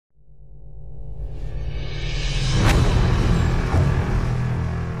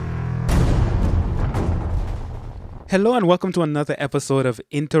Hello and welcome to another episode of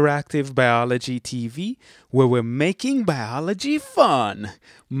Interactive Biology TV, where we're making biology fun.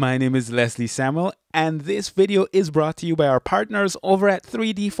 My name is Leslie Samuel, and this video is brought to you by our partners over at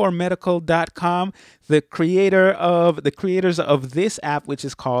 3d4medical.com, the creators of this app, which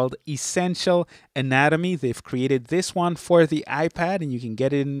is called Essential Anatomy. They've created this one for the iPad, and you can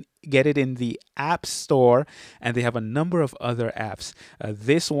get it in the App Store, and they have a number of other apps.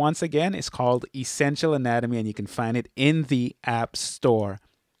 This, once again, is called Essential Anatomy, and you can find it in the App Store.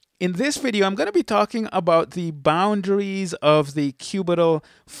 In this video, I'm going to be talking about the boundaries of the cubital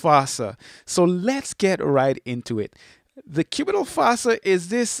fossa. So let's get right into it. The cubital fossa is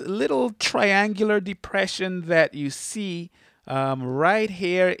this little triangular depression that you see right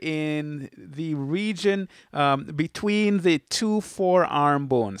here in the region between the two forearm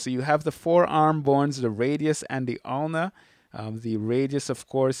bones. So you have the forearm bones, the radius and the ulna. The radius, of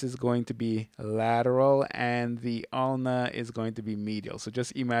course, is going to be lateral, and the ulna is going to be medial. So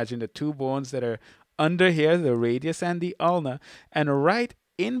just imagine the two bones that are under here, the radius and the ulna, and right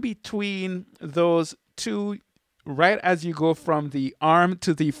in between those two, right as you go from the arm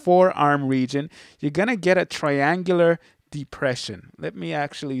to the forearm region, you're going to get a triangular depression. Let me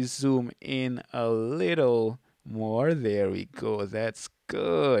actually zoom in a little more. There we go. That's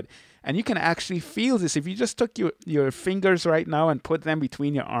good. And you can actually feel this. If you just took your fingers right now and put them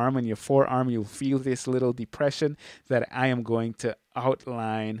between your arm and your forearm, you'll feel this little depression that I am going to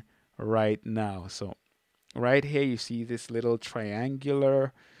outline right now. So right here, you see this little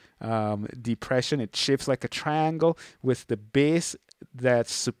triangular depression. It shapes like a triangle with the base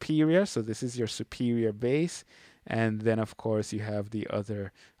that's superior. So this is your superior base. And then, of course, you have the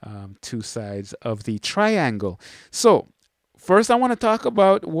other two sides of the triangle. So first, I want to talk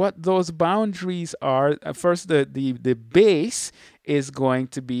about what those boundaries are. First, the base is going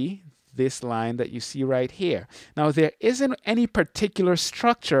to be this line that you see right here. Now, there isn't any particular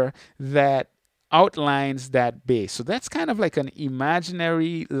structure that outlines that base. So that's kind of like an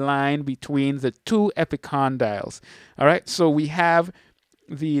imaginary line between the two epicondyles. All right, so we have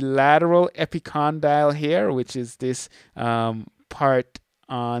the lateral epicondyle here, which is this part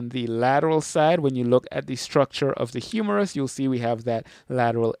on the lateral side. When you look at the structure of the humerus, you'll see we have that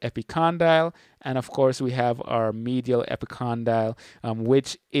lateral epicondyle. And of course, we have our medial epicondyle,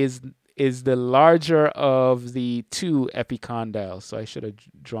 which is the larger of the two epicondyles. So I should have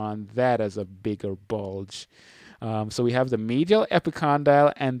drawn that as a bigger bulge. So we have the medial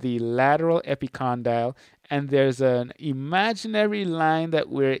epicondyle and the lateral epicondyle. And there's an imaginary line that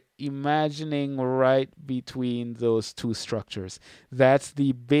we're imagining right between those two structures. That's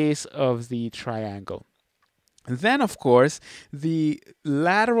the base of the triangle. Then, of course, the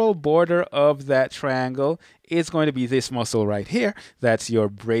lateral border of that triangle is going to be this muscle right here. That's your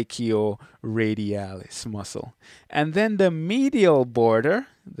Brachioradialis muscle. And then the medial border,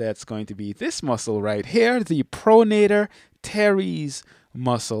 that's going to be this muscle right here, the Pronator teres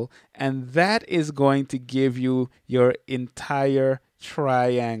muscle, and that is going to give you your entire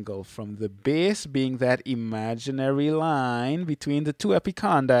triangle, from the base being that imaginary line between the two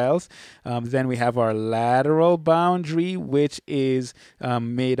epicondyles. Then we have our lateral boundary, which is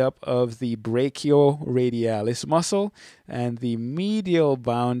made up of the brachioradialis muscle, and the medial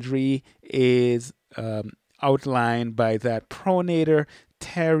boundary is outlined by that pronator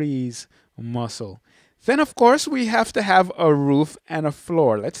teres muscle. Then, of course, we have to have a roof and a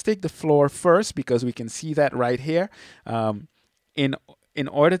floor. Let's take the floor first because we can see that right here. In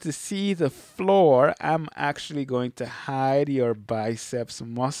order to see the floor, I'm actually going to hide your biceps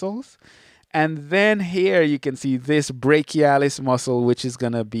muscles. And then here you can see this brachialis muscle, which is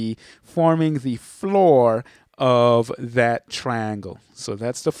going to be forming the floor of that triangle. So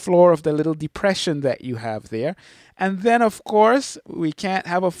that's the floor of the little depression that you have there. And then, of course, we can't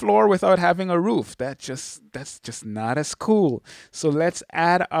have a floor without having a roof. That's just not as cool. So let's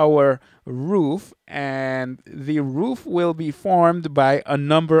add our roof, and the roof will be formed by a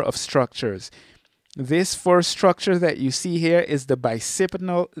number of structures. This first structure that you see here is the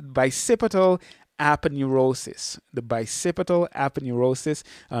bicipetal aponeurosis. The bicipetal aponeurosis,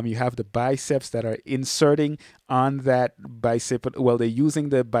 you have the biceps that are inserting on that bicipital. Well, they're using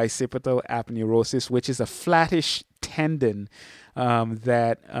the bicipetal aponeurosis, which is a flattish tendon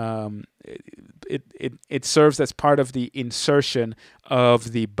that it serves as part of the insertion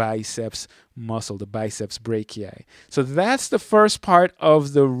of the biceps muscle, the biceps brachii. So that's the first part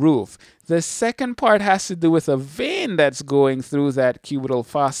of the roof. The second part has to do with a vein that's going through that cubital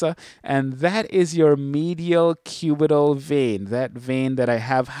fossa, and that is your medial cubital vein, that vein that I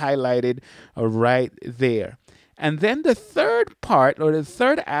have highlighted right there. And then the third part, or the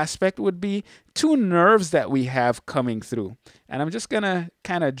third aspect, would be two nerves that we have coming through. And I'm just going to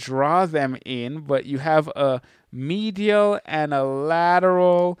kind of draw them in, but you have a medial and a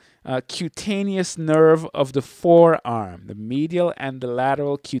lateral cutaneous nerve of the forearm. The medial and the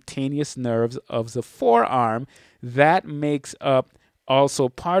lateral cutaneous nerves of the forearm, that makes up also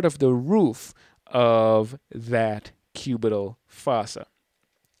part of the roof of that cubital fossa.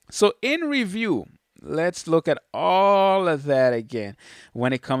 So in review, let's look at all of that again.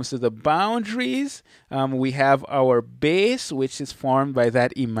 When it comes to the boundaries, we have our base, which is formed by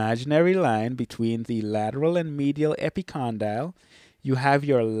that imaginary line between the lateral and medial epicondyle. You have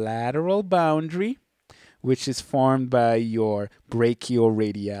your lateral boundary, which is formed by your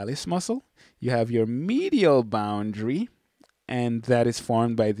brachioradialis muscle. You have your medial boundary, and that is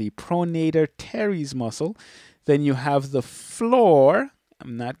formed by the Pronator teres muscle. Then you have the floor.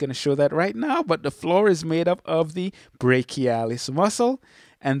 I'm not going to show that right now, but the floor is made up of the Brachialis muscle.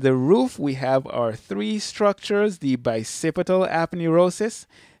 And the roof, we have our three structures: the bicipetal aponeurosis,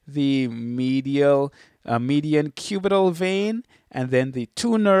 the median cubital vein, and then the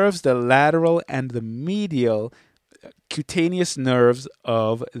two nerves, the lateral and the medial cutaneous nerves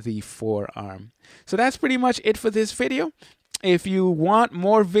of the forearm. So that's pretty much it for this video. If you want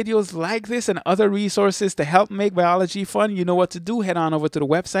more videos like this and other resources to help make biology fun, you know what to do. Head on over to the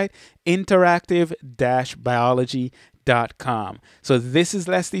website, interactive-biology.com. So this is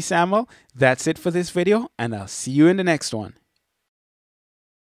Leslie Samuel. That's it for this video, and I'll see you in the next one.